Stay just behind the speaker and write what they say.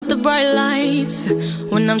bright lights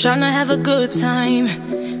when I'm trying to have a good time.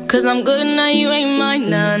 Cause I'm good now, you ain't mine.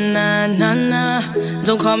 Nah, nah, nah, nah.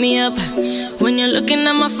 Don't call me up when you're looking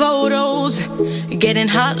at my photos. Getting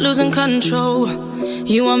hot, losing control.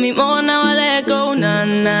 You want me more, now I let go. Nah,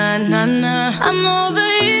 nah, nah, nah. I'm over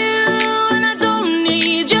you and I don't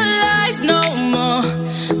need your lies no more.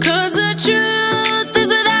 Cause the truth is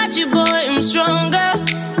without you, boy, I'm stronger.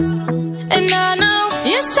 And I know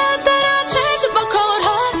you said that I'd change up a cold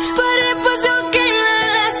heart, but it was your game that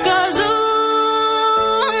last. Cause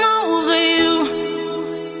ooh, I'm over you.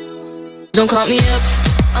 Don't call me up,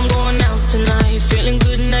 I'm going out tonight. Feeling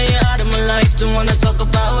good now you're out of my life. Don't wanna talk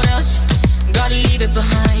about us, gotta leave it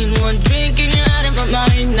behind. One drink and you're out of my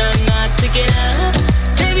mind. Nah, nah, take it up.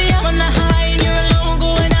 Baby, I'm on the high and you're alone,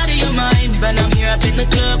 going out of your mind. But I'm here up in the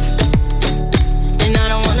club and I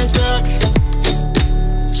don't wanna talk.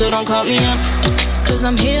 So don't call me up, cause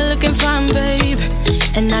I'm here looking fine, babe.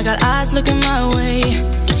 And I got eyes looking my way.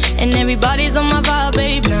 And everybody's on my vibe,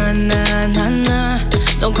 babe. Nah, nah, nah, nah.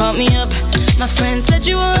 Don't call me up. My friend said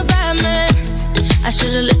you were a bad man. I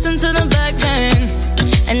should've listened to them back then.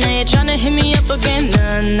 And now you're tryna hit me up again.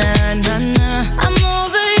 Nah, nah, nah, nah. I'm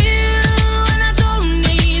over you and I don't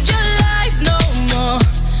need your lies no more.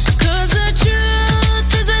 Cause the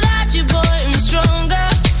truth is without you, boy, I'm stronger.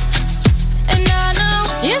 And I know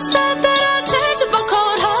you said that I'd change up a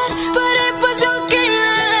cold heart, but it was your game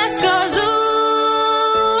that last. Cause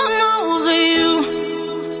ooh, I'm over you.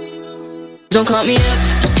 Don't call me up,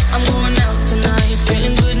 I'm going out tonight.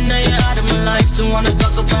 Feeling good now you're out of my life. Don't wanna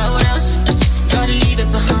talk about us, gotta leave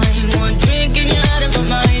it behind. One drink and you're out of my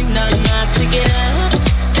mind. Nah, nah, take it up.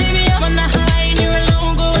 Baby, I'm on the high and you're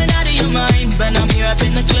alone, going out of your mind. But I'm here up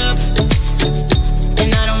in the club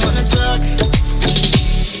and I don't wanna talk.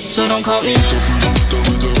 So don't call me up.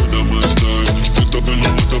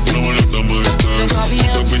 Don't call me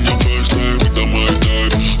up.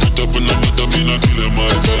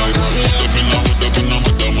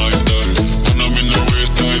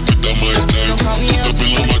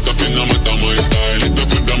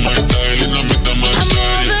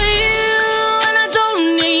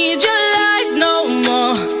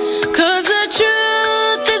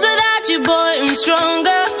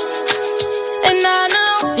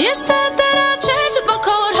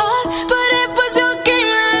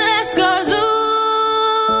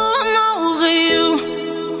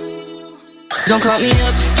 Don't call me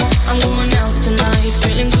up, I'm going out tonight.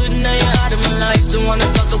 Feeling good now you're out of my life. Don't wanna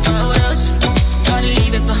talk about us, gotta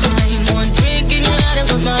leave it behind. One drink and you're out of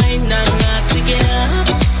my mind. Nah, nah, take it up.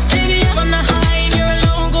 Baby, I'm on the high and you're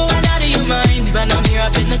alone, going out of your mind. But I'm here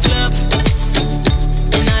up in the club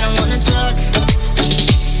and I don't wanna talk.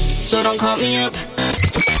 So don't call me up.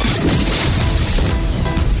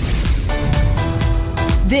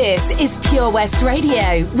 This is Pure West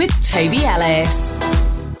Radio with Toby Ellis.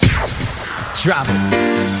 Drop it.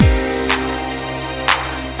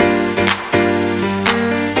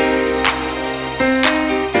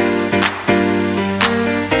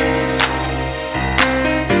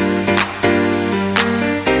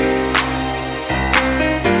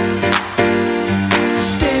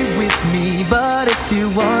 Stay with me, but if you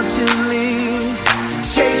want to leave,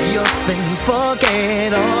 take your things,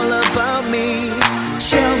 forget all about me.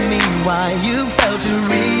 Tell me why you failed to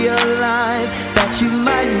realize that you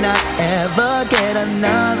might not ever get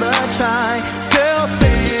another try. Girl,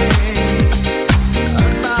 think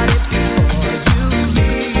about it before you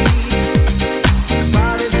leave.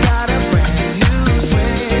 Body's got a brand new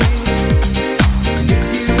swing. If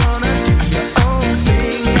you wanna do your own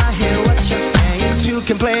thing, I hear what you're saying. Two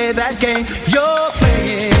can play that game you're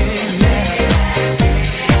playing, yeah.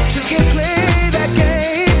 Two can play that game.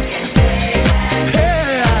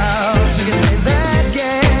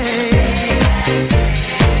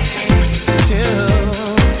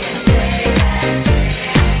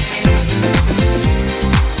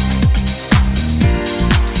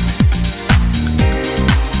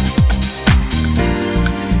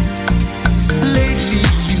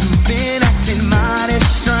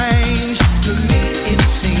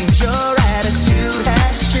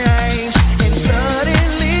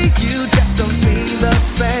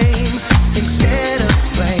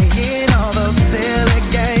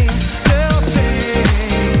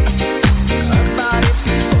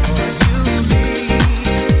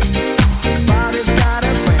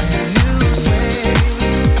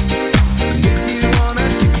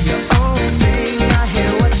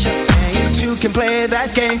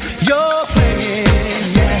 That game you're playing,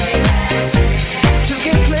 yeah. Two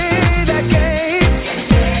can play that game.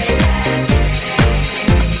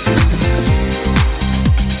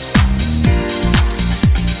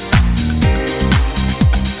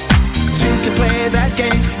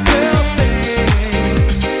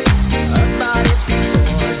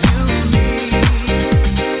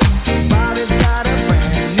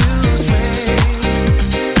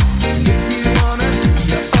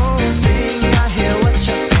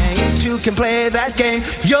 can play that game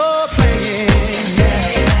you're playing,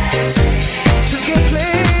 yeah. Two can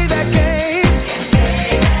play that game.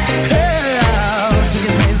 Yeah, two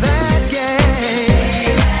can play that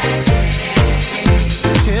game.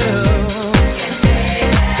 Two.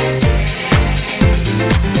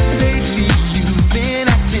 Lately you've been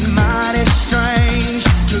acting mighty strange.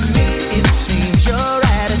 To me it seems your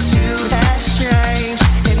attitude has changed,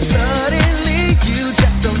 and suddenly you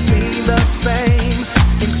just don't seem the same.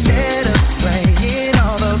 Instead of playing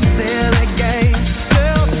all those silly games,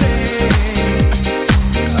 girl,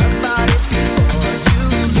 think about it before you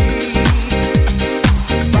leave.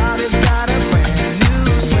 Body's got a brand new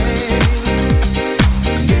swing.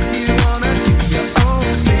 If you wanna do your own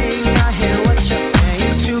thing, I hear what you're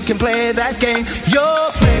saying. Two can play that game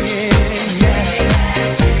you're playing,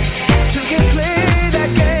 yeah. Two can play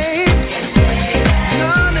that game.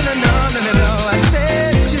 No, no, no, no, no, no, no. I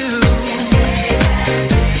said two.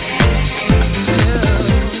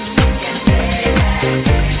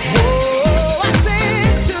 Whoa, I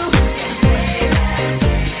said two.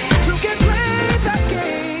 Two can play that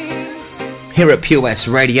game. Here at Pure West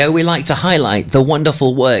Radio, we like to highlight the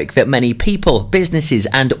wonderful work that many people, businesses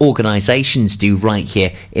and organisations do right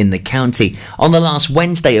here in the county. On the last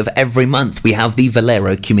Wednesday of every month, we have the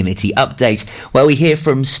Valero Community Update, where we hear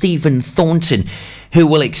from Stephen Thornton, who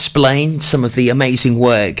will explain some of the amazing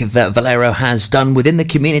work that Valero has done within the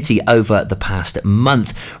community over the past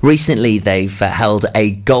month. Recently, they've held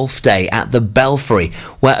a golf day at the Belfry,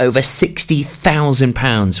 where over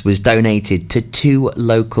 £60,000 was donated to 2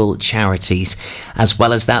 local charities. As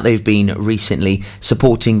well as that, they've been recently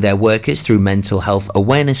supporting their workers through Mental Health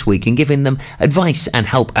Awareness Week and giving them advice and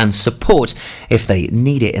help and support if they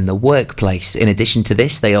need it in the workplace. In addition to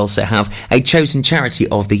this, they also have a chosen charity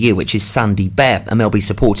of the year, which is Sandy Bear, and they'll be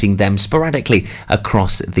supporting them sporadically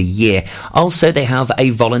across the year. Also, they have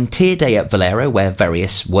a volunteer day at Valero, where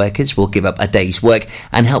various workers will give up a day's work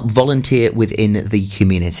and help volunteer within the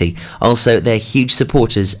community. Also, they're huge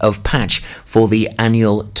supporters of Patch for the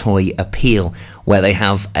annual Toy Appeal, where they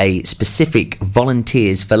have a specific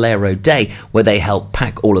Volunteers Valero Day where they help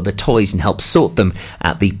pack all of the toys and help sort them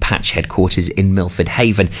at the Patch headquarters in Milford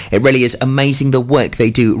Haven. It really is amazing the work they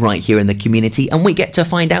do right here in the community, and we get to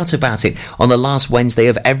find out about it on the last Wednesday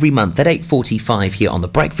of every month at 8:45 here on The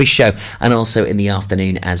Breakfast Show, and also in the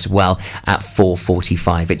afternoon as well at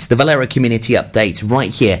 4:45. It's the Valero Community Update right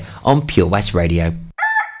here on Pure West Radio.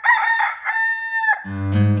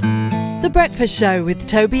 The Breakfast Show with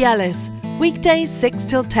Toby Ellis. Weekdays 6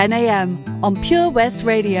 till 10 a.m. on Pure West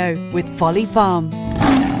Radio with Folly Farm.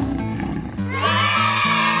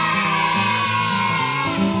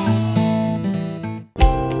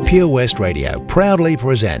 Pure West Radio proudly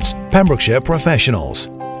presents Pembrokeshire Professionals.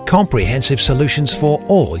 Comprehensive solutions for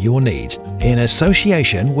all your needs in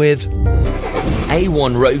association with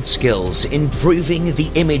A1 Road Skills, improving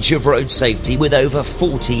the image of road safety with over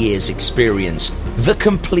 40 years experience. The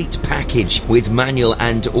complete package with manual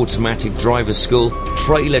and automatic driver school,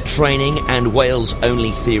 trailer training and Wales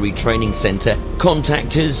only theory training centre.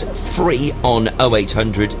 Contact us free on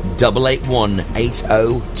 0800 881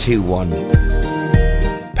 8021.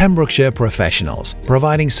 Pembrokeshire Professionals,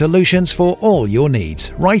 providing solutions for all your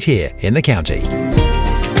needs right here in the county.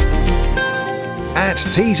 At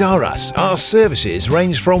Tees R Us, our services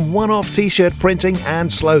range from one-off t-shirt printing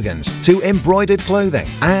and slogans to embroidered clothing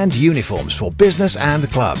and uniforms for business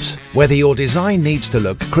and clubs. Whether your design needs to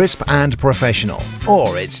look crisp and professional,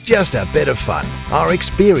 or it's just a bit of fun, our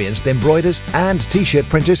experienced embroiders and t-shirt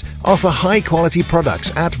printers offer high-quality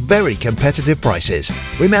products at very competitive prices.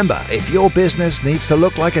 Remember, if your business needs to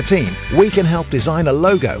look like a team, we can help design a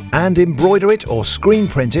logo and embroider it or screen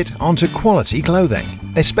print it onto quality clothing,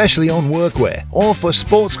 especially on workwear or for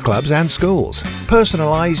sports clubs and schools.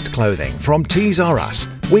 Personalised clothing from Tees R Us.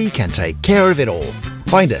 We can take care of it all.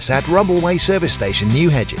 Find us at Rumbleway Service Station, New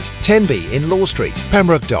Hedges, 10B in Law Street,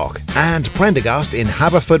 Pembroke Dock, and Prendergast in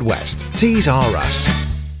Haverfordwest. Tees R Us.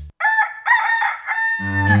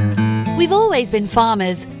 We've always been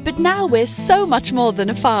farmers, but now we're so much more than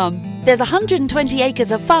a farm. There's 120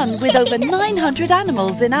 acres of fun with over 900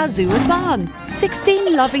 animals in our zoo and barn.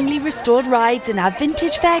 16 lovingly restored rides in our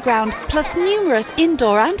vintage fairground, plus numerous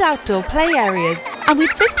indoor and outdoor play areas. And with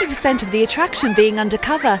 50% of the attraction being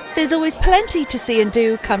undercover, there's always plenty to see and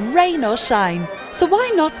do come rain or shine. So why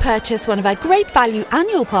not purchase one of our great value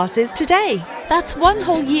annual passes today? That's one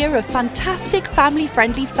whole year of fantastic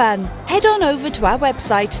family-friendly fun. Head on over to our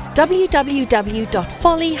website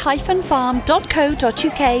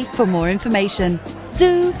www.folly-farm.co.uk for more information.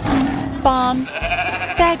 Zoo, barn,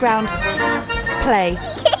 fairground, play.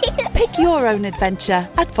 Pick your own adventure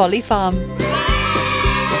at Folly Farm.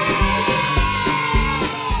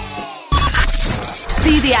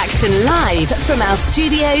 See the action live from our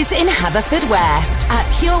studios in Haverfordwest at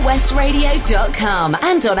purewestradio.com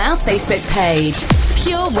and on our Facebook page,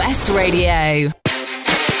 Pure West Radio.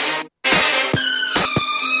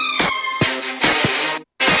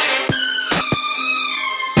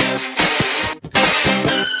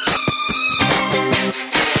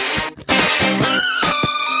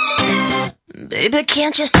 Baby,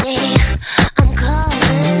 can't you see I'm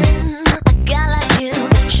calling? A guy like you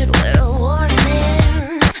should wear a warning.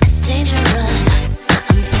 It's dangerous,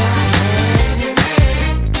 I'm falling.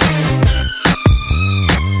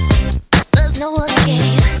 There's no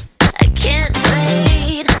escape, I can't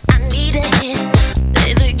wait. I need a hit,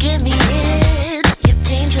 baby, give me it. You're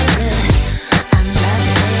dangerous, I'm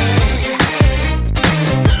loving it.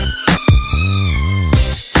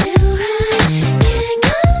 Too high, can't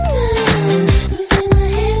come down. Losing my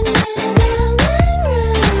head, spinning round and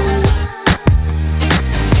round.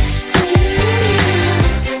 Do you feel me now?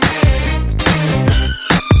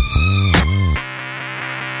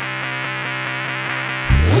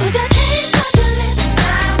 With a taste of your lips,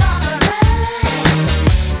 I'm on a ride.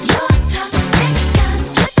 You're toxic, I'm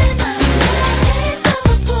slipping under. Taste of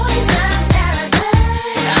a poison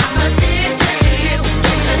paradise. I'm addicted to you.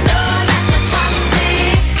 Don't you know that you're toxic?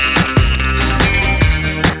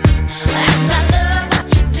 And I love what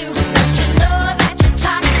you do. Don't you know that you're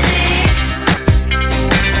toxic?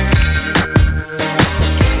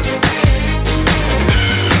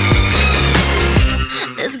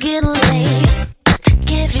 It's getting late to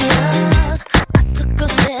give you up. I took a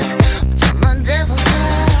sip from my devil's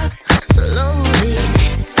cup. Slowly,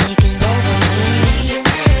 it's taking over me.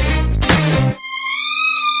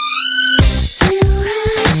 Too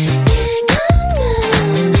high, can't come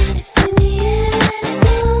down. It's in the air and it's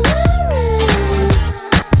all around.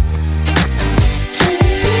 Can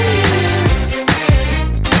you feel it now?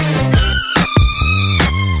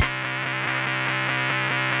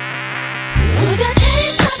 With a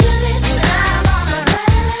taste of your lips, I'm on a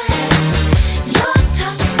ride. You're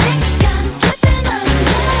toxic, I'm slipping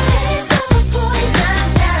under. Taste of a poison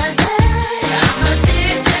paradise. I'm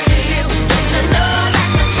addicted to you. Don't you know that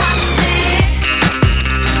you're toxic?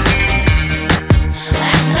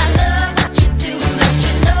 And I love what you do. Don't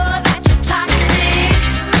you know that you're toxic?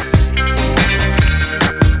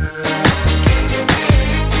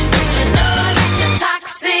 Don't you know that you're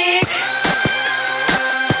toxic?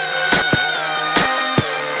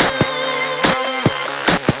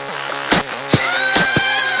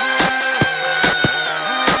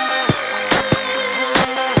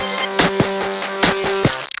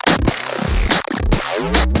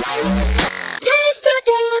 Taste of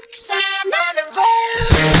your lips, I'm on a roll.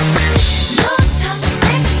 You're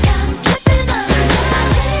toxic, I'm slipping under.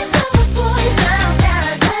 Taste of a poison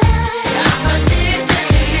paradise. I'm addicted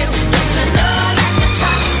to you. Don't you know that you're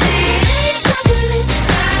toxic? Taste of your lips,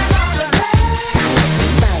 I'm on a roll.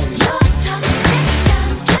 You're toxic,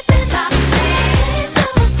 I'm slipping toxic. Taste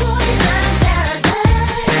of a poison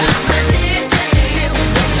paradise. I'm addicted to you.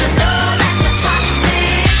 Don't you know that you're toxic?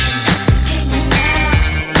 Intoxicate me now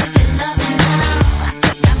with your loving now. I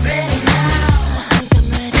think I'm ready now. I think I'm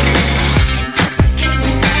ready now. Intoxicate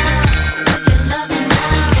me now with your loving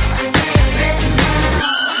now. I think I'm ready now.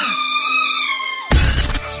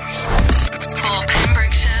 For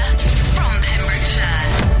Pembrokeshire, from Pembrokeshire.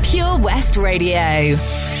 Pure West Radio.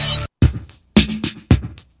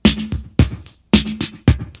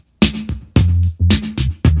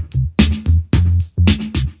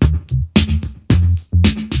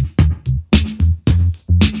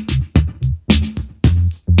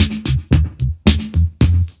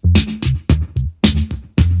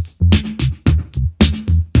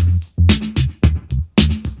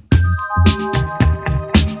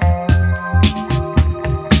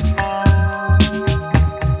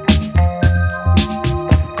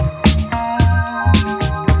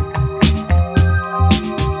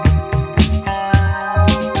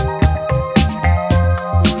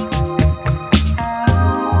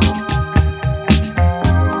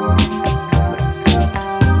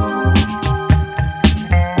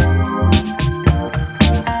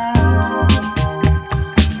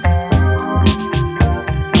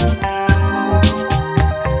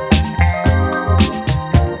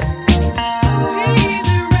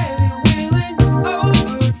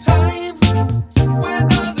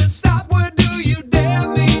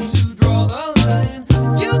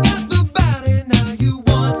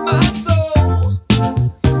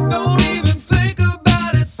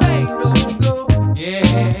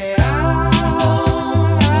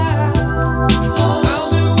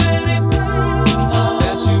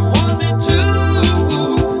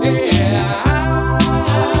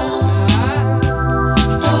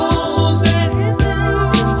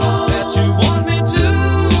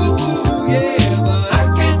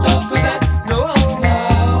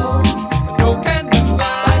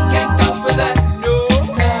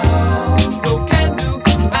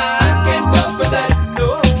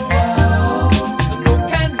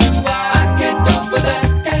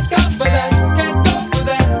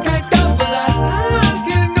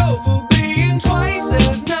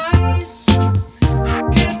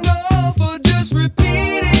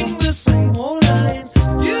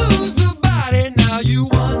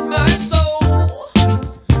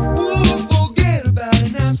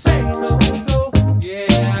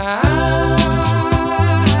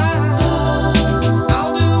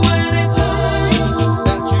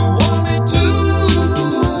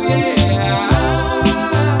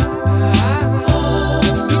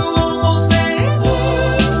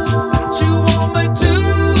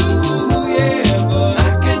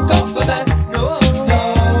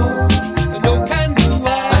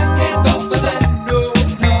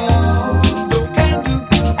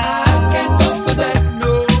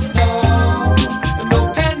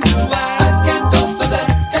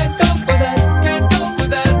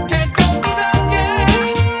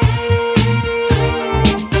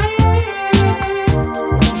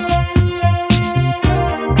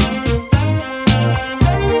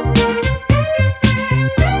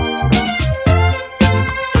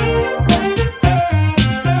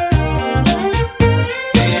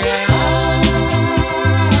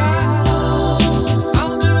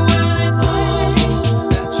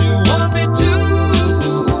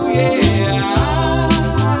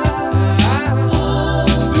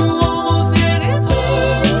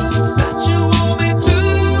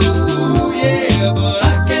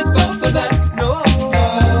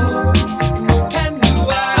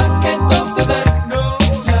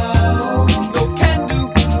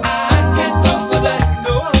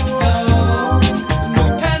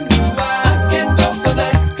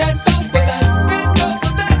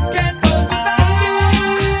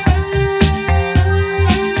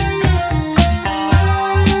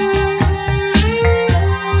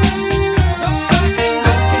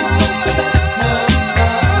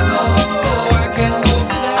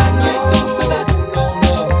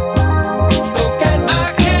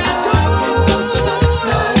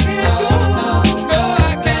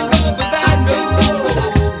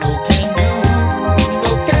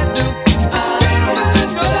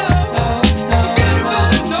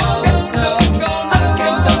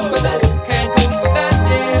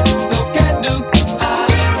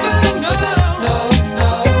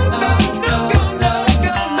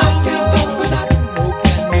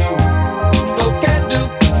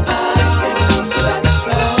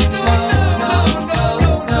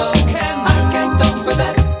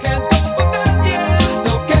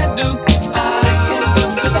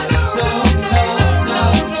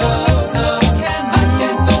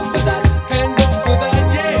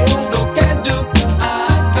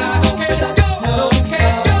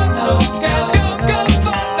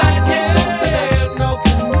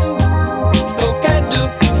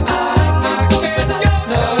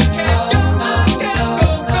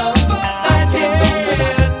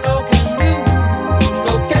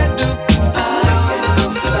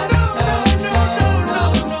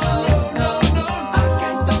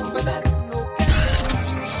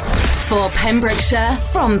 Pembrokeshire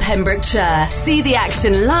from Pembrokeshire. See the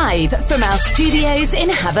action live from our studios in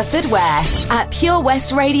Haverfordwest at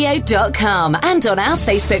purewestradio.com and on our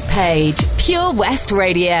Facebook page, Pure West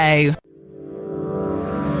Radio.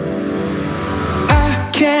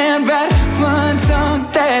 Can't write one song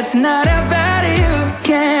that's not about you.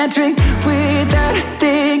 Can't drink without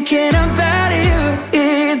thinking about you.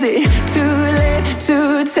 Is it too late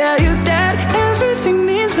to tell you that everything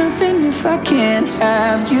means nothing if I can't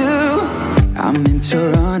have you? I'm in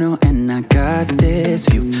Toronto and I got this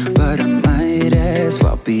view, but I might as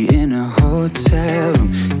well be in a hotel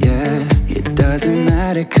room. Yeah, it doesn't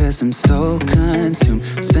matter 'cause I'm so consumed,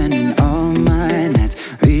 spending all my nights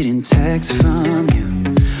reading texts from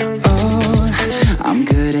you. Oh, I'm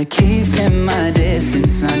good at keeping my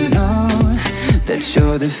distance. I know that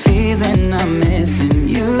you're the feeling I'm missing.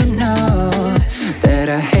 You know that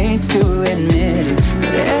I hate to admit it,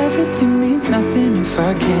 but everything means nothing if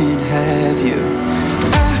I can't have you.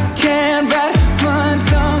 I can't write one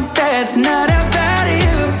song that's not about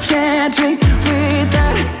you. Can't drink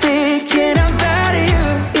without thinking about you.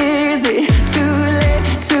 Is it too late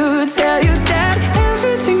to tell you that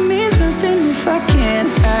everything means nothing if I can't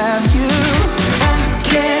have you? I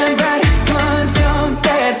can't write one song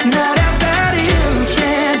that's not about you.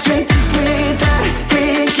 Can't drink without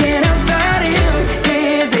thinking about you.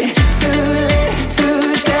 Is it too late to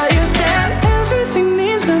tell you that everything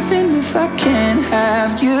means nothing if I can't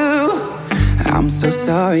have you? I'm so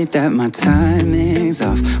sorry that my timing's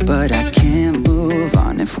off, but I can't move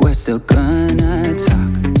on if we're still gonna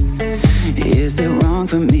talk. Is it wrong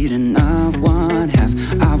for me to not want half?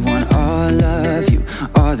 I want all of you,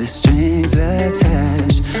 all the strings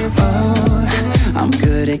attached. Oh, I'm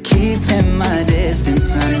good at keeping my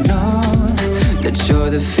distance. I know that you're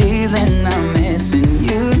the feeling I'm missing.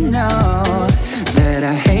 You know that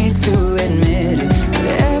I hate to admit it, but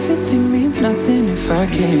everything means nothing if I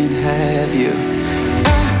can't have you. I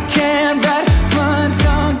can't write one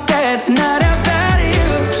song that's not about you.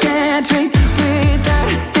 Can't drink without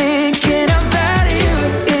thinking about you.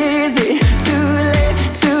 Is it too late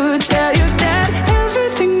to tell you that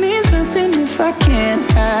everything means nothing if I can't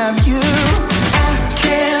have you? I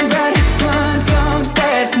can't write one song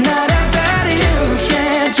that's not about you.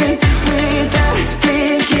 Can't drink without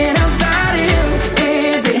thinking about you.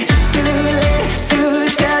 Is it too late to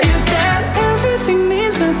tell you that everything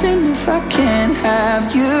means nothing if I can't have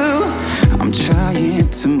you? I'm trying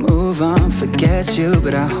to move on, forget you,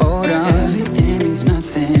 but I hold on. Everything means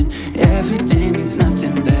nothing, everything means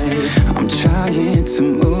nothing, babe. I'm trying to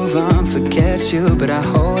move on, forget you, but I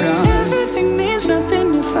hold on. Everything means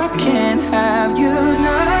nothing if I can't have you. No,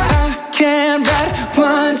 I can't write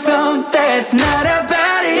one song that's not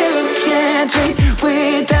about you. Can't drink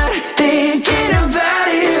without thinking about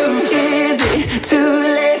you. Is it too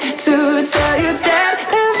late to tell you that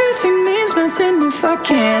everything means nothing if I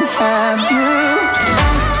can't have you? I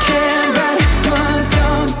can't write one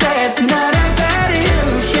song that's not about you.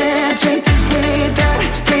 Can't drink without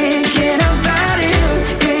thinking about you.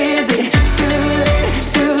 Is it too late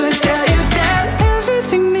to tell you that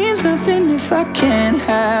everything means nothing if I can't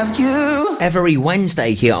have you? Every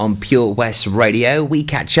Wednesday here on Pure West Radio, we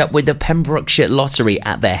catch up with the Pembrokeshire Lottery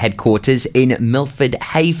at their headquarters in Milford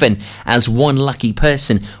Haven, as one lucky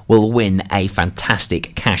person will win a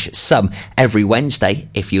fantastic cash sum every Wednesday.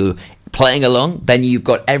 If you playing along, then you've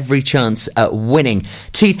got every chance at winning.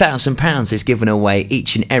 £2,000 is given away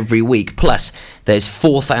each and every week, plus there's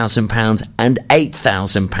 £4,000 and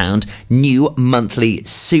 £8,000 new monthly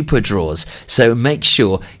super draws, so make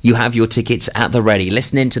sure you have your tickets at the ready.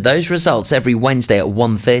 Listening to those results every Wednesday at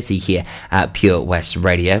 1:30 here at Pure West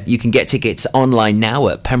Radio. You can get tickets online now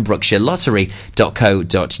at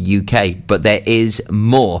pembrokeshirelottery.co.uk, but there is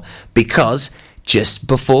more, because just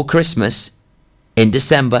before Christmas, in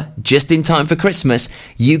December, just in time for Christmas,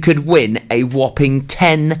 you could win a whopping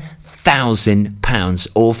 £10,000,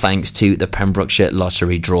 all thanks to the Pembrokeshire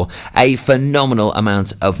Lottery draw. A phenomenal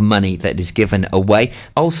amount of money that is given away.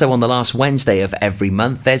 Also, on the last Wednesday of every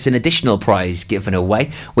month, there's an additional prize given away,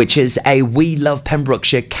 which is a We Love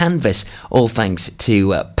Pembrokeshire canvas, all thanks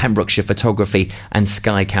to Pembrokeshire Photography and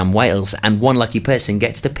Skycam Wales. And one lucky person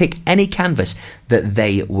gets to pick any canvas that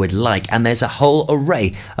they would like, and there's a whole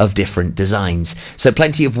array of different designs. So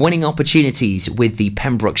plenty of winning opportunities with the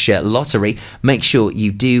Pembrokeshire Lottery. Make sure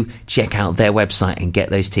you do check out their website and get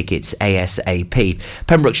those tickets ASAP.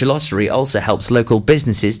 Pembrokeshire Lottery also helps local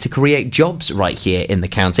businesses to create jobs right here in the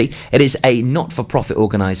county. It is a not-for-profit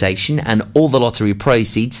organisation and all the lottery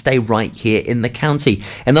proceeds stay right here in the county.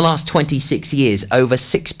 In the last 26 years, over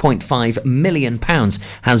 £6.5 million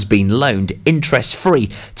has been loaned interest-free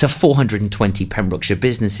to 420 Pembrokeshire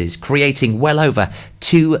businesses, creating well over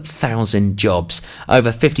 2,000 jobs.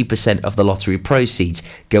 Over 50% of the lottery proceeds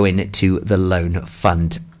go into the loan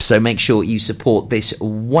fund. So make sure you support this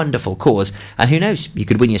wonderful cause, and who knows, you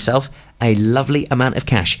could win yourself a lovely amount of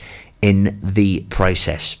cash in the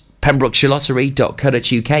process.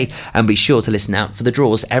 PembrokeshireLottery.co.uk, and be sure to listen out for the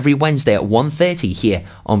draws every Wednesday at 1:30 here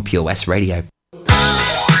on Pure West Radio.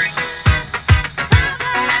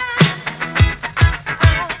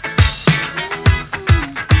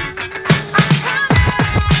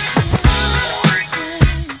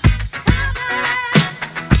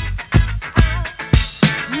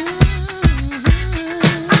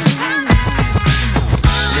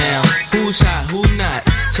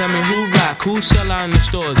 Tell me who rock, who sell out in the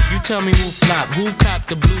stores. You tell me who flop, who cop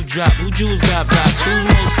the blue drop, who jewels got blocks, who's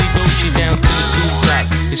mostly Dolce down to the two top.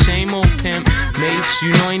 The same old pimp, Mace,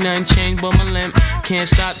 you know ain't nothing changed but my limp. Can't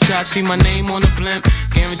stop till I see my name on the blimp.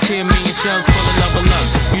 Guarantee a million shells full of level up.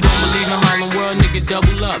 You don't believe in Harlem World, nigga,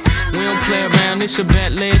 double up. We don't play around, it's a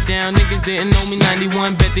bet, lay it down. Niggas didn't know me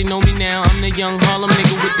 91, bet they know me now. I'm the young Harlem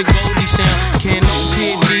nigga with the Goldie sound. Can't no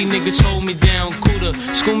PD, niggas hold me down. Cooler,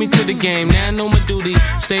 school me to the game, now I know my duty.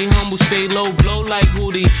 Stay humble, stay low, blow like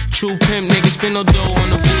Hootie. True pimp, niggas spin no dough on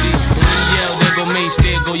the booty. And when you yell, there go Mace,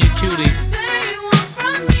 there go your cutie.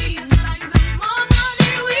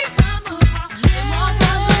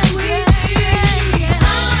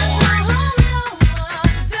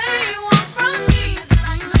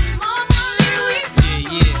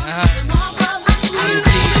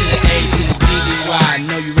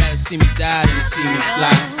 See me die than to see me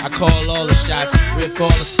fly. I call all the shots, rip all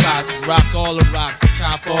the spots, rock all the rocks,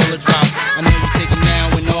 cop all the drops. I know you thinking now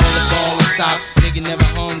when all the ball is stopped. Nigga never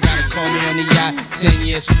home, gotta call me on the yacht. 10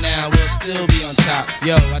 years from now, we'll still be on top.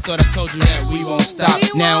 Yo, I thought I told you that we won't stop.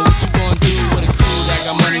 Now what you gonna do with a crew that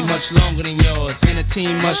got money much longer than yours, and a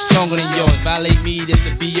team much stronger than yours? Violate me, this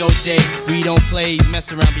a BO day. We don't play,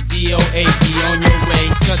 mess around, be DOA, be on your way.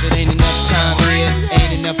 Cause it ain't enough time here,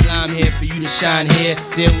 ain't enough lime here for you to shine here.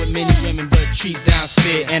 Deal with many women, but treat down's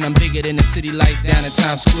fair. And I'm bigger than the city lights down in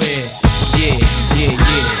Times Square. Yeah, yeah,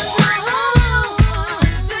 yeah.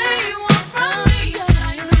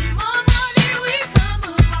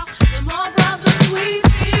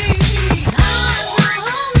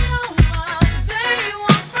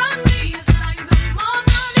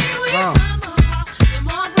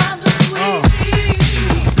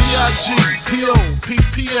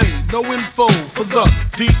 PPA, no info for the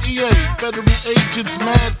DEA. Federal agents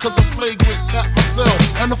mad cause I'm flagrant. Tap myself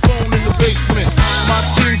and the phone in the basement. My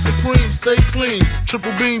team supreme, stay clean.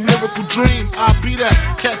 Triple beam, miracle dream. I be that.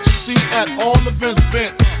 Catch a seat at all events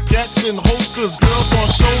bent. Gats in holsters, girls on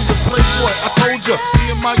shoulders. Playboy, I told ya,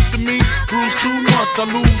 me and Mike's to me. Bruise too much, I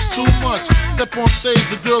lose too much. Step on stage,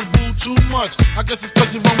 the girls boo too much. I guess it's cause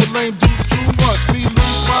you run with lame dudes too much. Me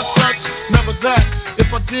lose my touch, never that.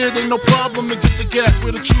 If I did, ain't no problem to get the gap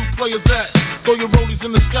where the true players at. Throw your rollies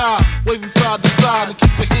in the sky, wave them side to side, and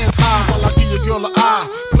keep your hands high while I give your girl an eye.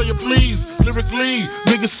 Player please, lyrically,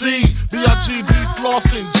 nigga C, B.I.G.B.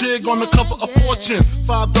 flossing, jig on the cover of Fortune,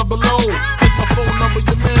 500. Here's my phone number,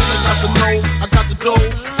 your man, I got the know, I got the dough,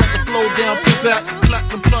 got the flow down, pizzazz,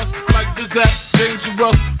 platinum plus, like Zizak,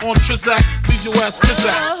 dangerous on Trizak, leave your ass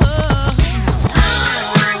pizzazz.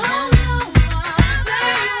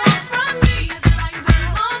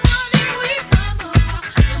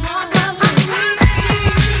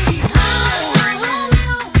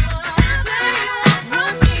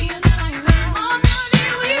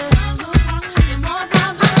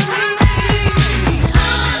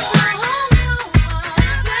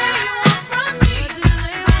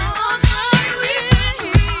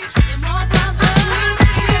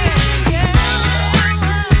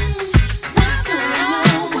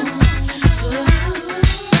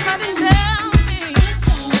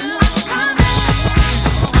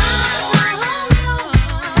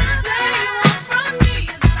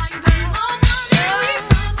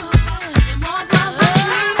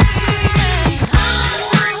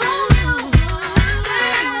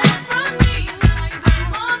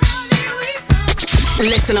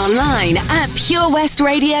 Listen online at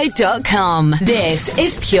purewestradio.com. This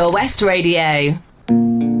is Pure West Radio.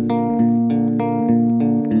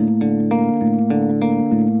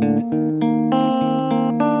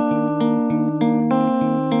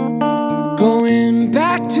 Going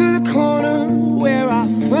back to the corner where I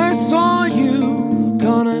first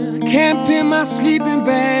camp in my sleeping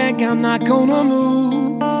bag, I'm not gonna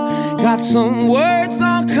move. Got some words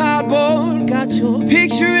on cardboard, got your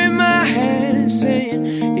picture in my hand, saying,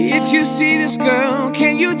 if you see this girl,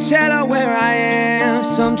 can you tell her where I am?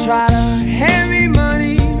 Some try to hand me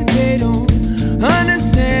money, but they don't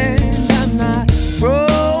understand. I'm not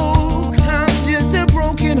broke, I'm just a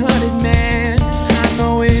broken-hearted man. I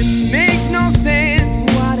know it makes no sense,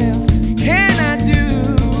 but what else can I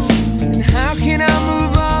do? And how can I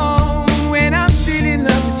move on when I'm still in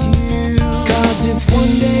love with you? Cause if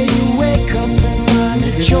one day you wake up and find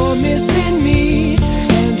that you're missing me,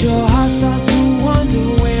 and your heart starts to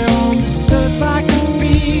wonder where on this earth I could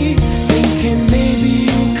be, thinking maybe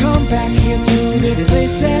you'll come back here to the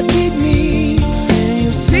place that beat me, and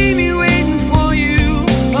you'll see me waiting for you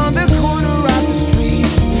on the corner of the street.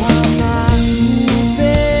 So I'm not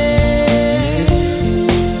moving,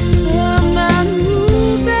 I'm not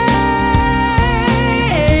moving.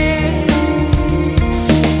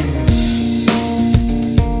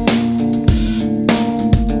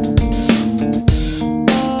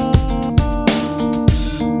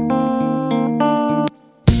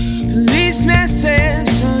 Policeman said,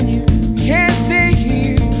 son, you can't stay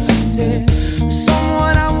here. I said,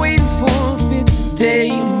 someone I'm waiting for, if it's a day,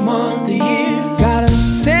 a month, a year. Gotta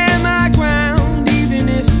stand my ground, even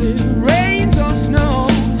if it rains or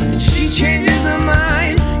snows. If she changes her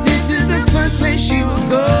mind, this is the first place she will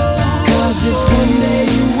go. Cause if one day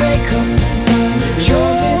you wake up and find that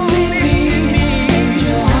you're missing me, and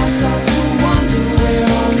your heart starts to wonder where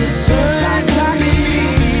on this earth I could be,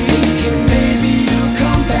 thinking maybe you'll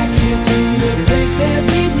come back here to the place that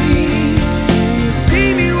beat me, and you'll see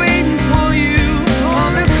me waiting for you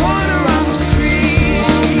on the corner of the street.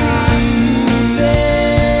 I'm not moving,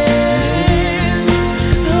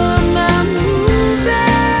 I'm not moving,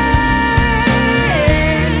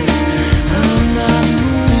 I'm not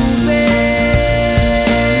moving,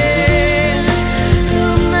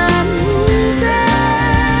 I'm not moving.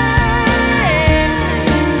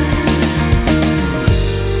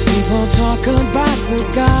 People talk about the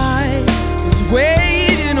guy who's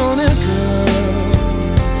waiting on a girl.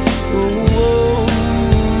 Oh,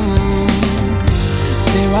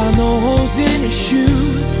 there are no holes in his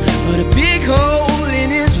shoes, but a big hole in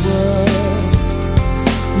his world.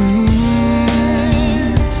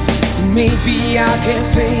 Maybe I'll get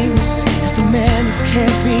famous as the man who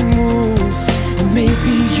can't be moved, and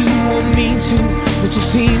maybe you won't mean to, but you'll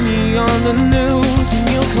see me on the news, and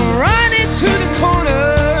you'll come running to the corner,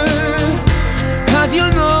 cause you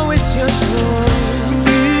know it's just for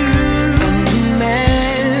you. I'm the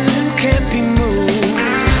man who can't be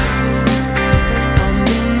moved, I'm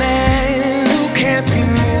the man who can't be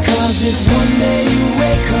moved. Cause if one day you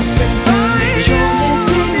wake up and find that you're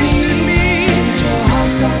missing me, and your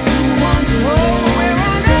heart starts to wonder where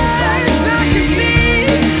on earth I could be,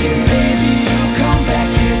 thinking maybe you'll come back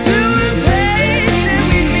here to the place that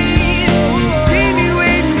we meet, you'll see me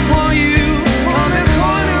waiting for you on the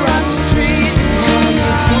corner of the street. Cause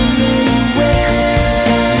if one day you wake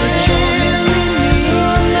up and you're missing me,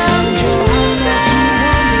 and your heart starts to wonder where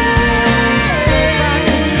on this earth I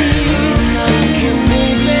could be, thinking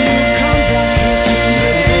maybe you'll come back here to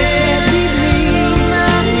the place that beat me,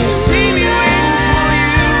 you'll see me waiting for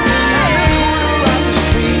you on the corner of the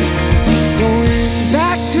street. Going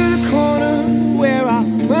back to the corner where I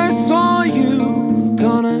first saw you.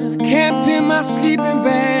 Gonna camp in my sleeping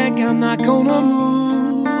bag, I'm not gonna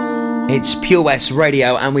move. It's Pure West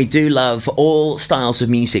Radio, and we do love all styles of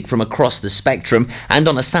music from across the spectrum. And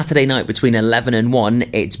on a Saturday night between 11 and 1,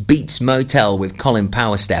 it's Beats Motel with Colin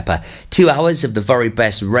Powerstepper. 2 hours of the very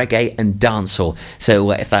best reggae and dancehall.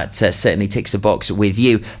 So if that certainly ticks a box with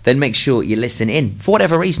you, then make sure you listen in. For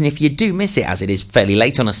whatever reason, if you do miss it, as it is fairly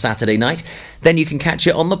late on a Saturday night, then you can catch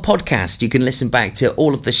it on the podcast. You can listen back to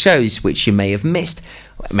all of the shows which you may have missed,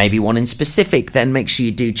 maybe one in specific. Then make sure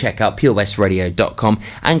you do check out purewestradio.com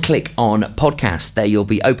and click on podcast. There you'll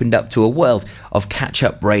be opened up to a world of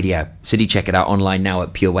catch-up radio. So do check it out online now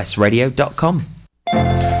at purewestradio.com.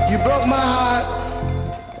 You broke my heart,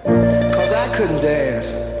 cause I couldn't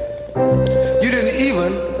dance. You didn't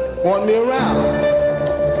even want me around.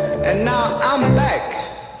 And now I'm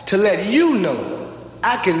back to let you know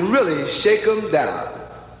I can really shake 'em down.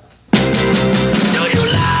 Do you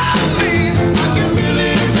love me? I can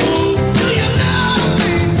really move. Do you love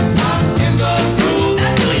me? I'm in the groove.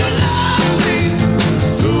 Do you love me?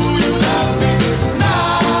 Do you love me?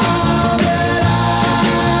 Now that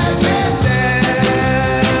I can dance.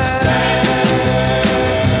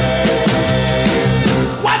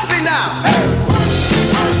 Watch me now. Hey.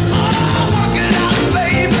 Work it out,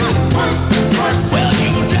 baby. Well,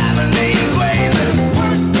 you driving me crazy.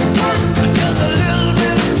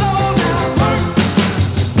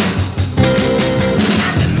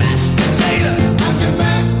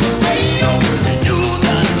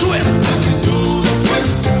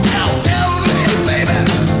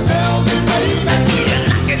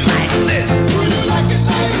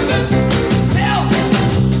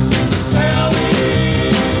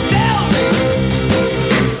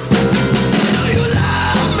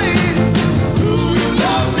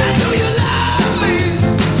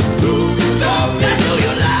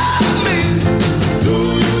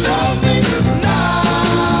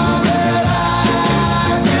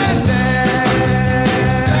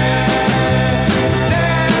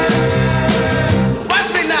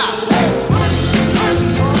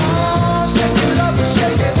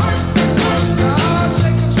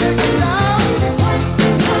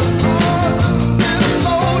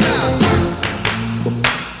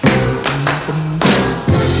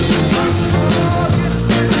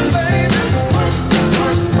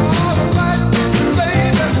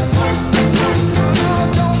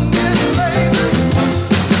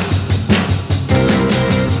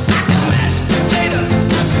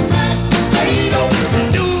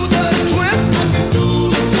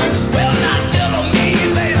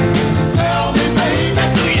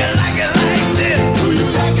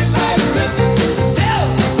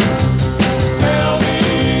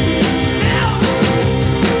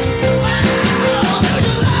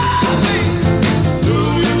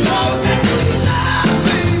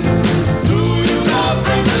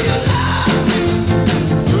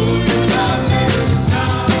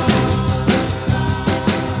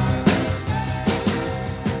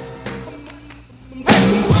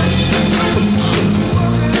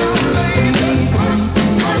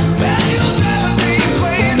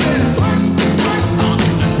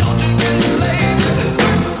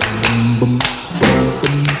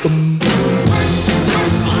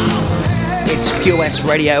 It's Pure West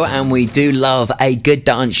Radio, and we do love a good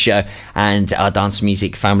dance show, and our dance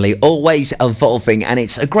music family always evolving, and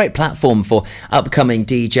it's a great platform for upcoming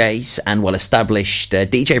DJs and well-established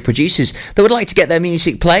DJ producers that would like to get their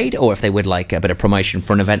music played, or if they would like a bit of promotion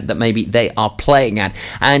for an event that maybe they are playing at.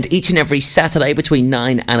 And each and every Saturday between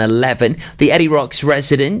 9 and 11, the Eddie Rocks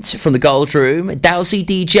resident from the Gold Room, Dowsy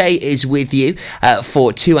DJ, is with you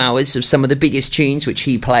for 2 hours of some of the biggest tunes which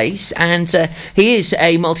he plays, and he is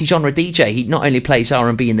a multi-genre DJ. He not only plays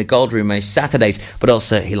R&B in the Gold Room most Saturdays, but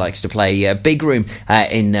also he likes to play Big Room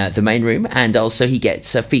in the main room, and also he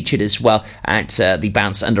gets featured as well at the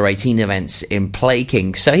Bounce Under 18 events in Play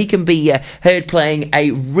King. So he can be heard playing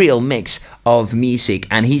a real mix of music,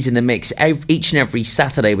 and he's in the mix each and every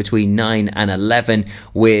Saturday between 9 and 11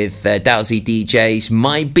 with Dowsy DJ's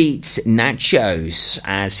My Beats Nachos.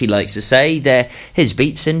 As he likes to say, they're his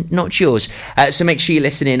beats and not yours. So make sure you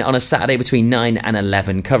listen in on a Saturday between 9 and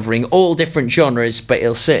 11, covering all different genres, but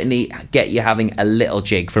it'll certainly get you having a little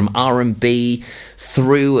jig from R&B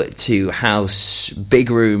through to house, big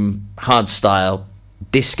room, hardstyle,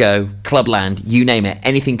 disco, clubland, you name it.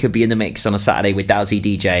 Anything could be in the mix on a Saturday with Dowsy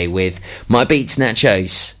DJ with My Beats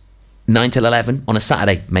Nachos. 9 till 11 on a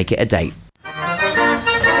Saturday. Make it a date.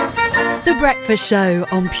 The Breakfast Show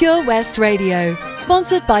on Pure West Radio,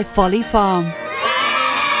 sponsored by Folly Farm.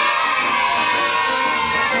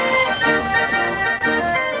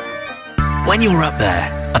 When you're up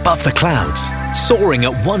there, above the clouds, soaring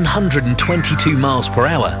at 122 miles per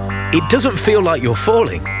hour, it doesn't feel like you're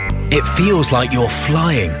falling. It feels like you're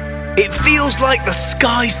flying. It feels like the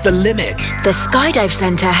sky's the limit. The Skydive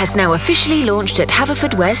Centre has now officially launched at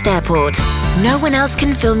Haverfordwest Airport. No one else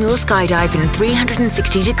can film your skydive in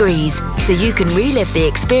 360 degrees, so you can relive the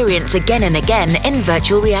experience again and again in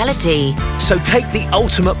virtual reality. So take the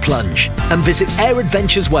ultimate plunge and visit Air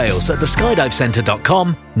Adventures Wales at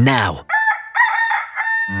theskydivecentre.com now.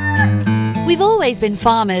 We've always been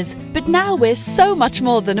farmers, but now we're so much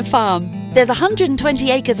more than a farm. There's 120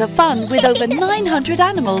 acres of fun with over 900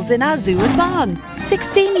 animals in our zoo and barn,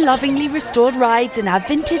 16 lovingly restored rides in our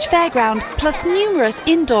vintage fairground, plus numerous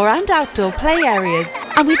indoor and outdoor play areas.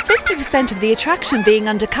 And with 50% of the attraction being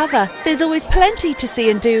undercover, there's always plenty to see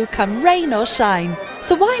and do come rain or shine.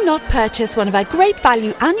 So why not purchase one of our great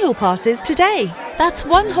value annual passes today? That's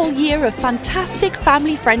one whole year of fantastic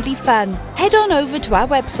family-friendly fun. Head on over to our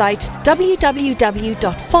website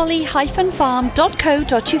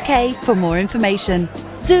www.folly-farm.co.uk for more information.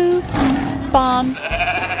 Zoo, barn,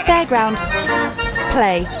 fairground,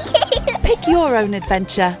 play. Pick your own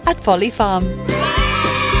adventure at Folly Farm.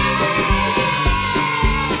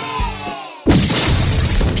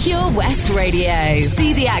 Pure West Radio.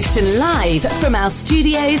 See the action live from our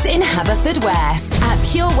studios in Haverfordwest at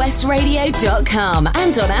purewestradio.com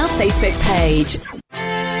and on our Facebook page.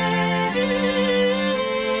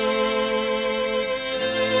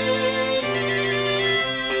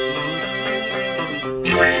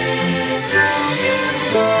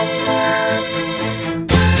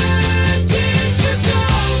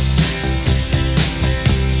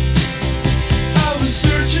 I was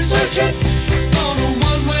searching on a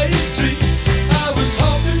one-way street. I was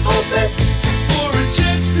hoping for a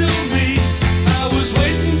chance to meet. I was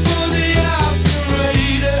waiting for the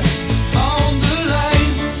operator on the line.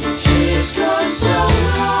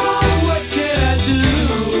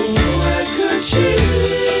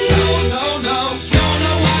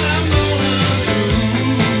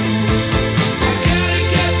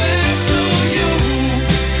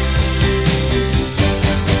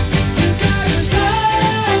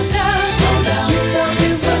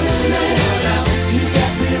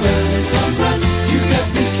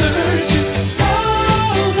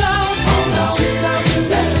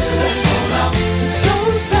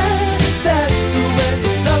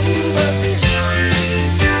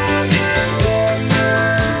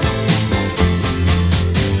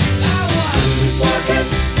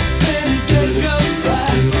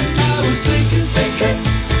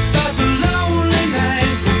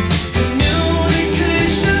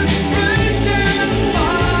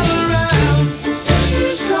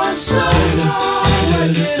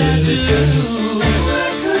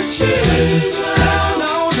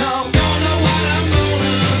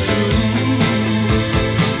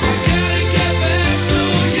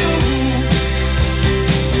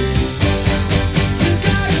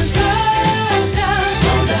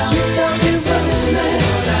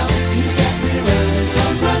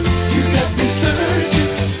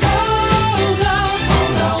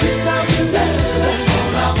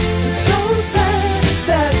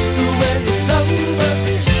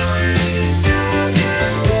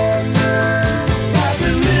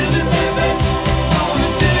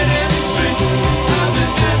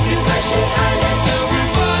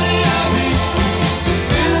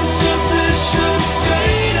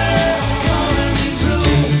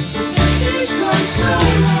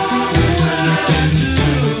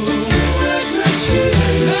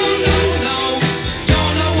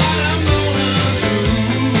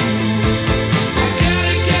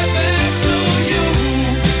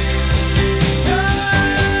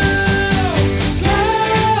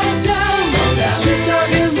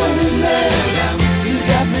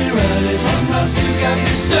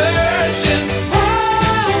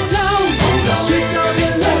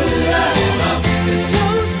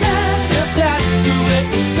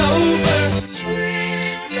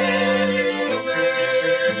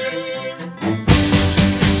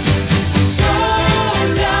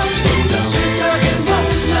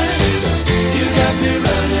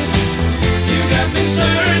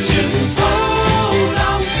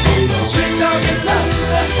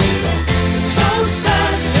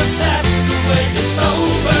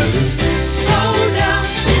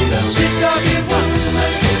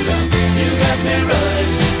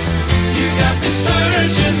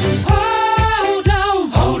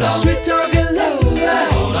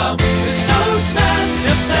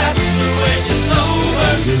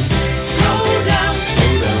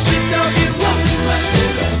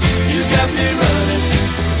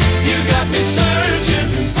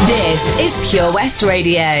 This is Pure West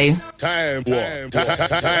Radio. Time warp.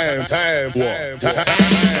 Time warp.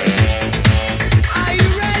 Are you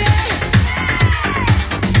ready?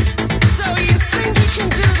 So you think you can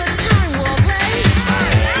do the time warp, eh?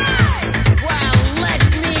 Well, let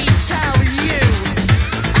me tell you.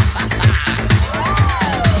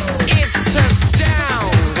 It's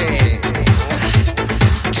astounding.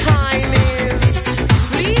 Time is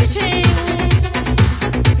fleeting.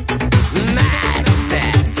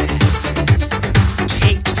 Madness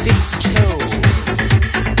takes its toll.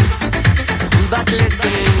 But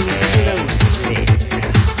listen closely.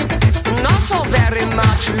 Not for very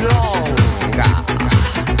much longer.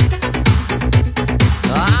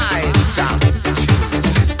 I've got to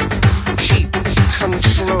keep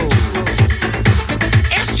control.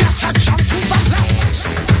 It's just a jump to the left.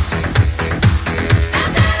 And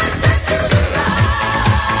then a step to the right.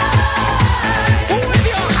 With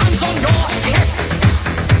your hands on your hips.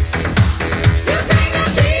 You bring the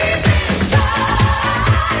beats inside.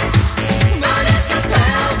 But it's the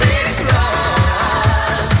pelvic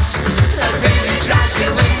thrust that really drives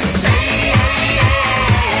you insane.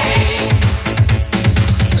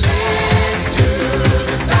 Let's do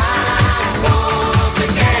the time warp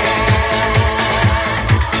again.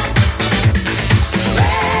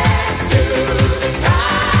 Let's do the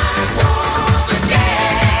time warp again.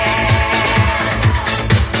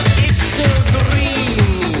 It's so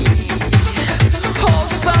dreamy. Oh,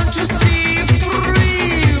 fantasy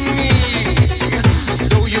free me.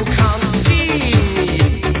 So you can't see me.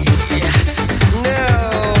 No,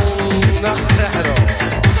 not at all.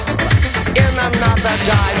 In another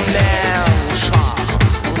dimension.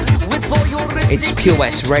 With all your It's Pure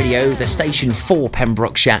West Radio, the station for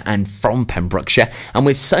Pembrokeshire and from Pembrokeshire. And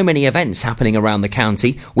with so many events happening around the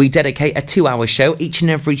county, we dedicate a 2-hour show each and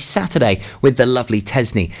every Saturday with the lovely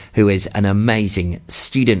Tesney, who is an amazing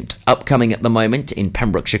student upcoming at the moment in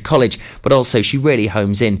Pembrokeshire College. But also she really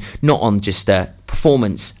homes in not on just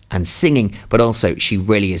performance and singing, but also she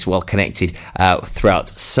really is well connected throughout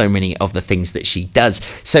so many of the things that she does.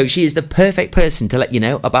 So she is the perfect person to let you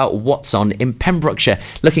know about what's on in Pembrokeshire,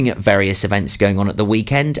 looking at various events going on at the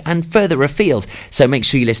weekend and further afield. So make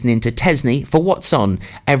sure you listen in to Tesney for what's on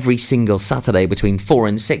every single Saturday between 4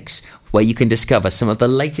 and 6, where you can discover some of the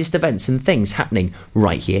latest events and things happening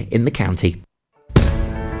right here in the county.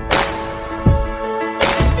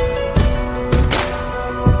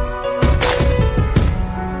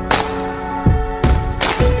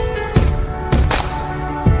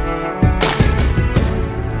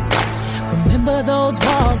 Remember those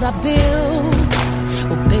walls I built?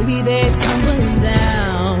 Well, baby, they're tumbling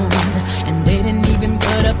down. And they didn't even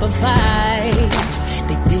put up a fight.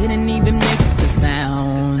 They didn't even make a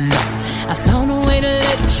sound. I found a way to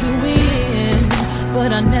let you in,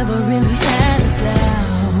 but I never really had a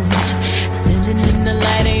doubt. Standing in the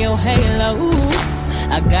light of your halo,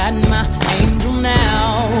 I got my angel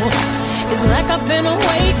now. It's like I've been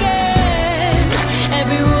awakened.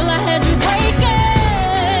 Every rule I had you breaking.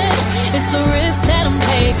 It's the risk that I'm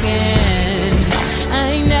taking.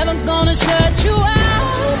 I ain't never gonna shut you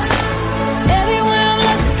out. Everywhere I'm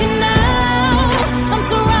looking now, I'm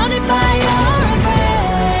surrounded by your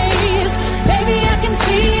embrace. Baby, I can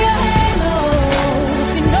see your halo.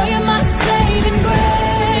 You know you're my saving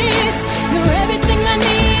grace. You're everything I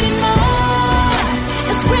need and more.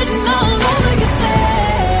 It's written all over your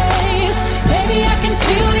face. Baby, I can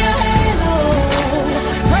feel your halo.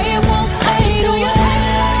 Pray it won't fade. Oh, your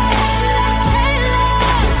halo, halo,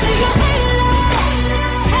 see your halo,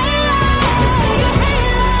 halo, your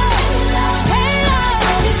halo, halo,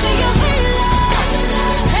 you see your halo,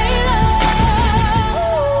 halo.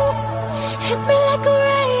 Hit me like a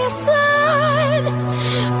ray of sun,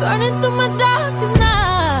 burning through my darkest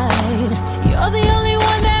night. You're the only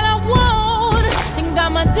one that I want, and got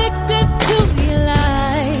me addicted to your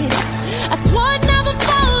light. I swore I'd never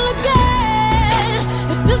fall again,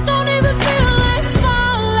 but this don't even feel like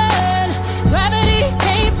falling. Gravity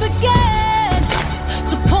can't begin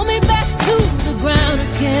to pull me back to the ground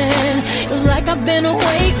again. It was like I've been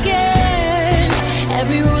awakened.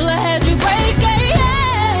 Every rule I had you breaking.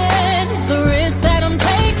 The risk that I'm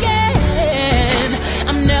taking,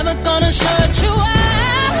 I'm never gonna shut you out.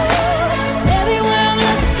 Everywhere I'm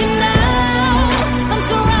looking now, I'm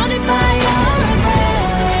surrounded by your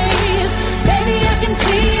embrace. Baby, I can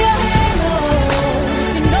see your halo.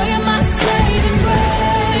 You know you're my saving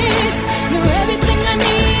grace. You're everything I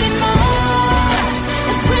need and more.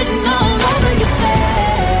 It's written all over your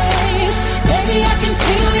face. Baby, I can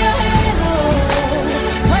feel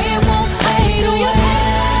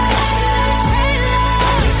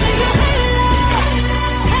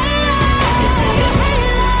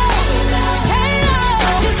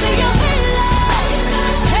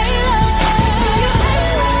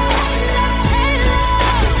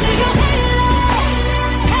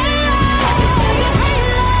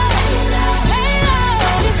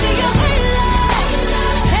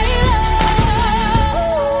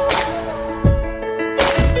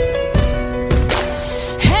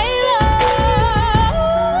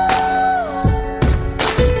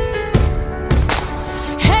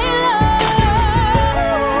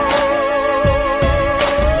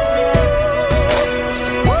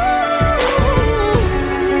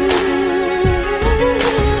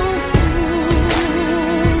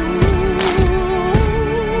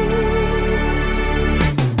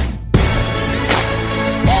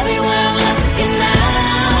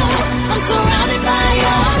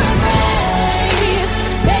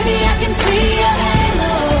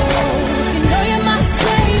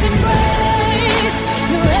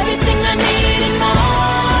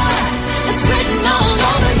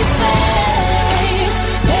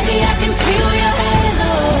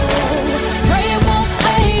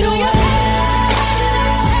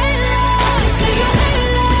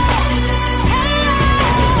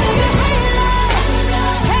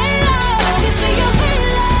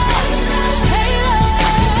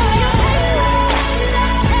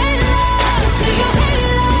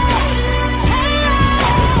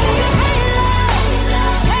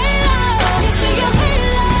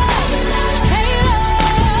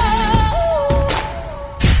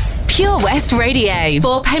West Radio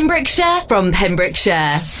for Pembrokeshire from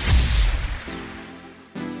Pembrokeshire.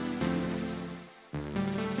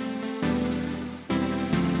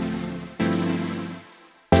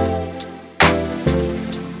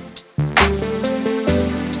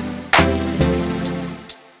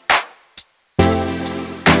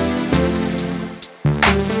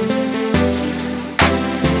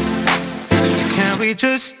 Can we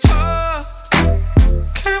just talk?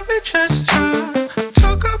 Can we just talk?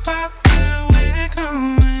 Talk about where we're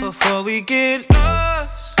going before we get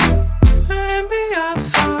lost. And be our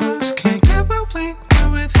thoughts. Can't get what we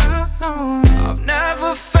want without knowing. I've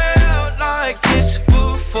never felt like this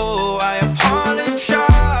before. I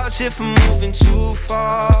apologize if I'm moving too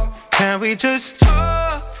far. Can we just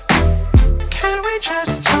talk? Can we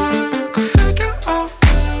just talk? Figure out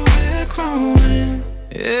where we're growing.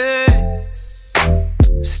 Yeah.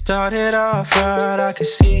 Started off right, I can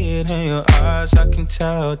see it in your eyes. I can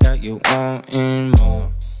tell that you're wanting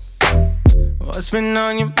more. What's been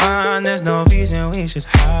on your mind? There's no reason we should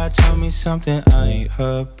hide. Tell me something I ain't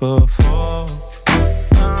heard before.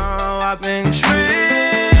 Oh, I've been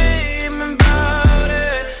dreaming about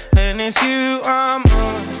it, and it's you I'm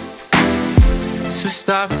on. So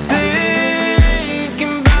stop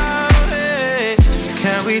thinking about it.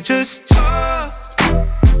 Can we just talk?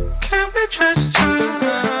 Can we just talk?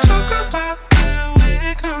 Talk about where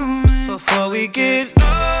we're going before we get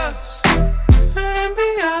lost. And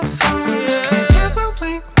be our thoughts. Can't get what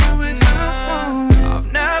we want without knowing.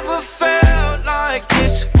 I've never felt like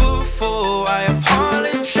this before. I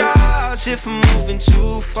apologize if I'm moving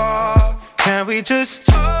too far. Can we just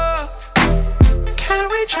talk? Can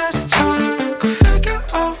we just talk? Figure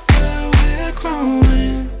out where we're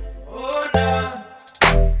growing. Oh, nah.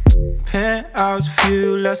 Penthouse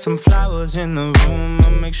view, left some flowers in the room.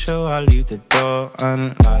 I'll make sure I leave the door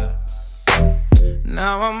unlocked.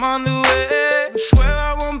 Now I'm on the way, swear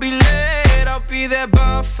I won't be late. I'll be there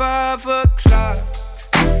by 5 o'clock.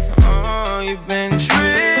 Oh, you've been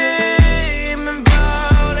dreaming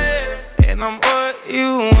about it, and I'm what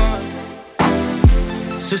you want.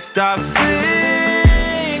 So stop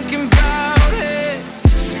thinking about it.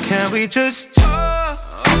 Can we just talk?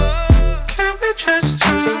 Can we just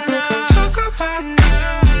talk? Talk about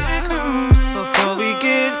where we're going before we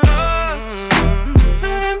get lost.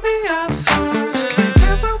 And be our thoughts. Can't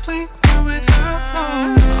get what we want without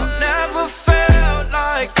knowing. I've never felt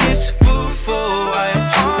like this before. I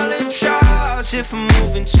apologize if I'm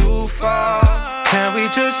moving too far. Can we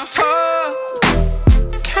just talk?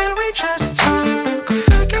 Can we just talk?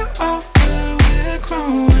 Figure out where we're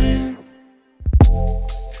growing.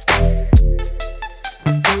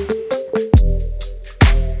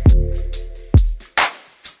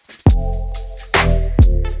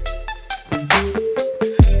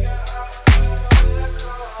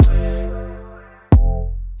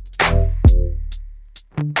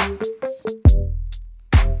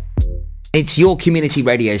 It's your community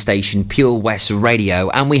radio station, Pure West Radio,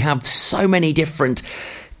 and we have so many different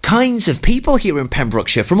kinds of people here in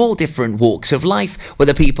Pembrokeshire from all different walks of life,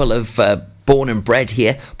 whether people have born and bred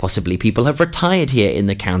here, possibly people have retired here in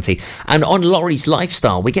the county. And on Laurie's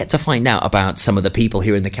Lifestyle, we get to find out about some of the people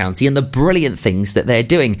here in the county and the brilliant things that they're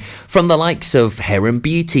doing, from the likes of hair and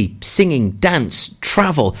beauty, singing, dance,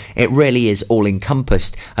 travel. It really is all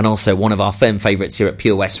encompassed. And also one of our firm favourites here at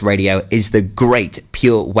Pure West Radio is the great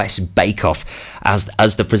Pure West Bake Off, as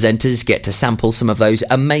the presenters get to sample some of those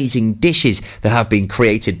amazing dishes that have been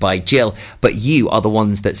created by Jill. But you are the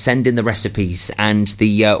ones that send in the recipes, and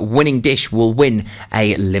the winning dish will win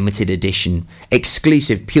a limited edition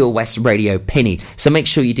exclusive Pure West Radio pinny. So make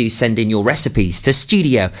sure you do send in your recipes to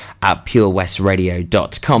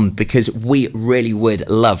studio@purewestradio.com, because we really would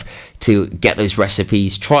love to get those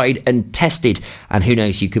recipes tried and tested, and who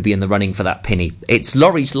knows, you could be in the running for that penny. It's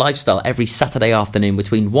Laurie's Lifestyle every Saturday afternoon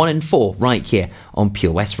between 1 and 4 right here on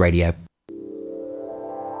Pure West Radio.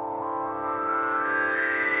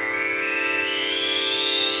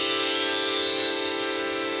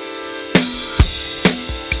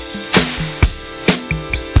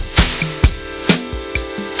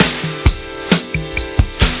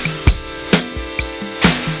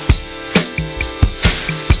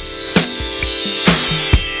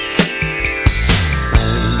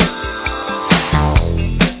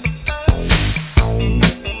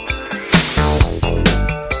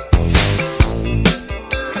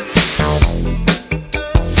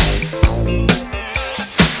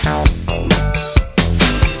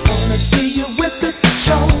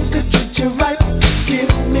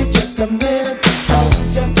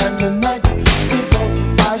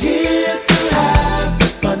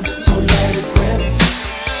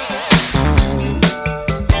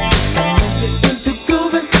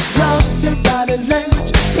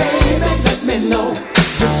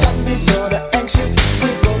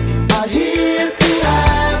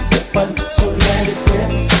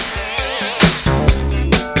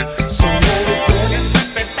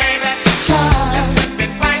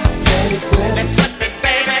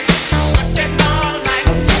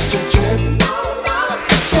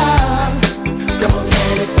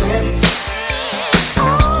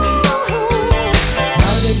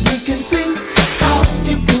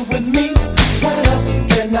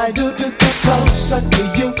 closer to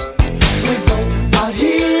you. We both are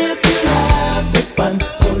here to have big fun,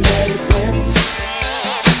 so let it rip.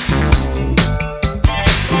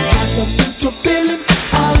 We have a mutual feeling,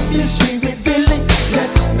 obviously revealing.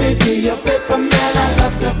 Let me be a paper man, I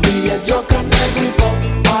love to be a joker man. We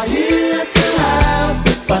both are here to have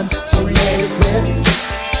big fun, so let it rip.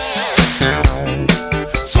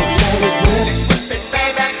 So let it rip. Let's whip it,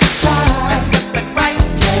 baby. Let's whip it right.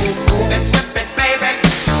 Let it rip. Let's whip it, baby.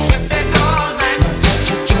 Whip it all night. Let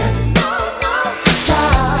you trip.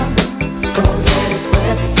 Child, come on, let it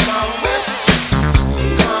rip. Come on, whip.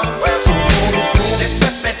 Come on, whip. So let it rip. Let's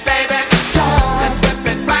whip it, baby. Child, let's whip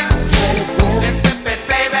it right. Let it rip. Let's whip it,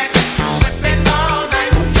 baby. Whip it all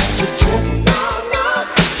night. Let you trip.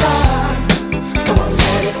 Child, come on,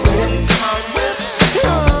 let it rip. Come on, whip.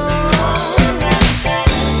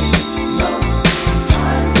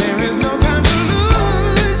 There is no time to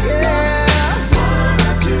lose, yeah.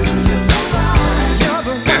 You're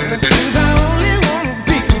the one that choose. I only wanna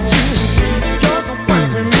be with you. You're the one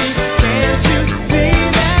for me. Can't you see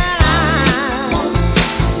that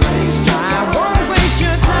I won't waste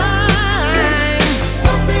your time?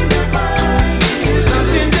 Something divine in you.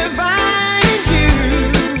 Something divine in you.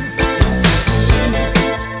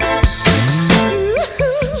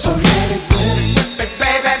 So let it rip. Whip it,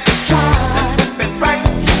 baby. Let's whip it right.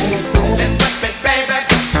 Let's whip it, baby.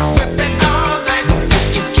 Whip it all night.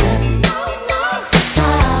 Let you trip.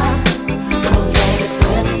 Child, come on, let it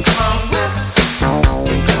rip. Come on, whip.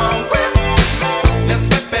 Come on, whip. Let's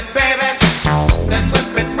whip it, baby. Let's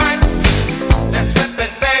whip it right. Let's whip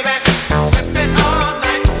it, baby. Whip it all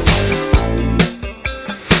night.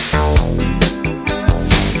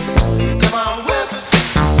 Come on, whip.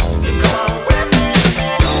 Come on, whip.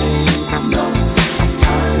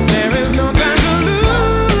 There is no time to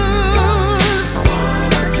lose.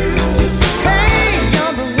 Hey,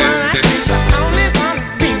 you're the one I choose. I only wanna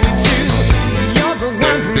be with you. You're the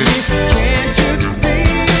one for me. Can't you see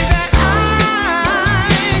that I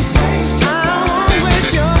won't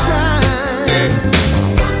waste your time? There's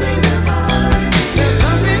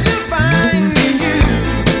something divine in you.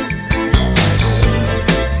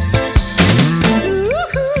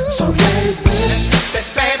 So let it rip. Let's whip it,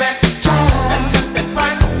 baby. Let's whip it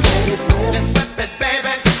right. Let it rip. Let's whip it,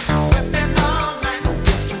 baby. Whip it all night.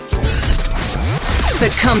 For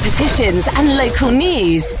competitions and local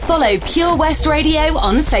news, follow Pure West Radio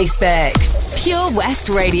on Facebook. Pure West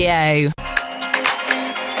Radio.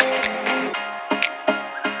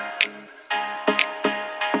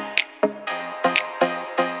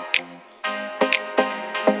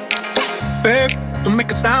 Babe, don't make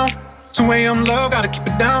a sound. 2 a.m. low, gotta keep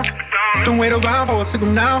it down. Don't wait around for a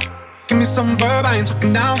signal now. Give me some verb, I ain't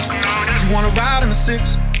talking now. You wanna ride in the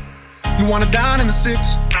 6, you wanna dine in the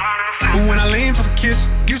 6. But when I lean for the kiss,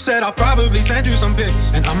 you said I'll probably send you some pics.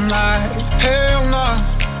 And I'm like, hell nah,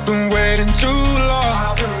 been waiting too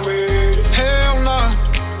long. Hell nah,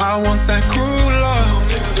 I want that cruel love.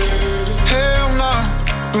 Hell nah,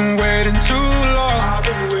 been waiting too long.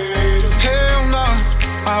 Hell nah,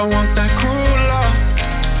 I want that cruel love.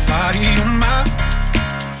 Body on my,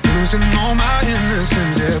 losing all my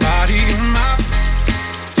innocence. Yeah, body on my,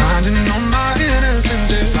 finding all my innocence.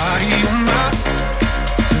 Yeah, body on my,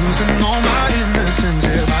 losing all my innocence.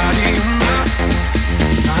 Yeah, body on my,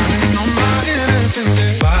 finding all my innocence.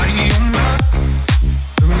 Yeah, body on my,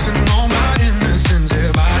 losing all my innocence.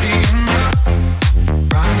 Yeah, body on my,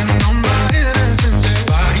 finding all my innocence. Yeah,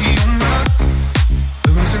 body on my,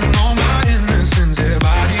 losing all my innocence. Yeah,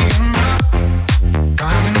 body on my,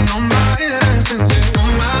 finding all my innocence. Yeah,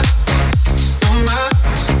 on my, on my,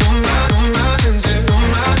 on my, on my sense. Yeah, on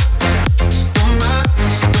my, on my,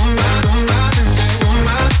 on my, on my sense. Yeah, on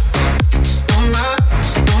my, on my,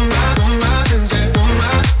 on my, on my sense. Yeah, on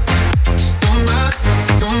my, on my,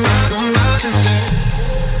 on my, on my sense. Yeah.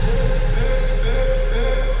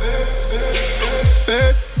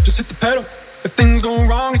 Babe, just hit the pedal. If things go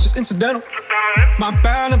wrong, it's just incidental. My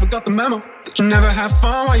bad, never got the memo that you never have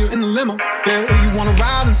fun while you're in the limo. Yeah, you wanna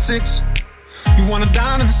ride in the 6, you wanna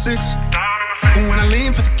dine in the 6. But when I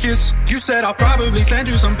lean for the kiss, you said I'll probably send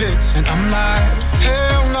you some pics. And I'm like,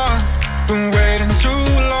 hell nah, been waiting too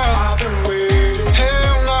long.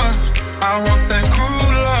 Hell nah, I want that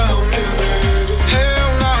cruel love.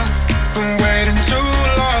 Hell nah, been waiting too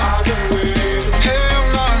long. Hell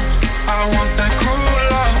nah, I want that cruel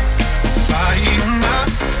love. Body on my,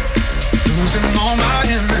 losing all my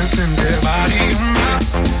innocence. Yeah, body on my,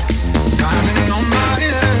 finding all my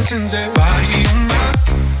innocence. Yeah, body on my,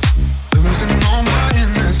 losing all my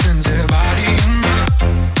innocence. Yeah, body on my,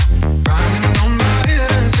 finding all my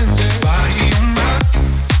innocence. Yeah, body on my,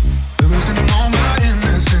 losing all my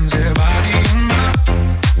innocence. Yeah, body on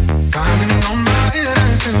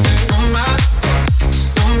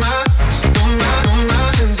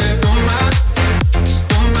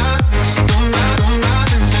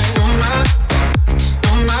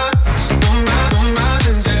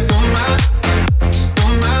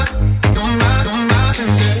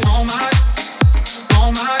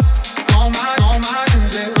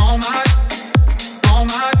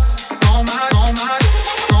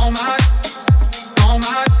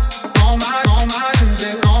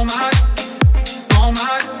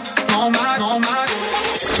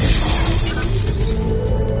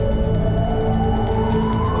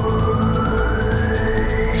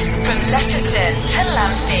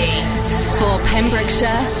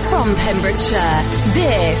Pembrokeshire, from Pembrokeshire.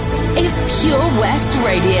 This is Pure West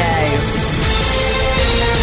Radio.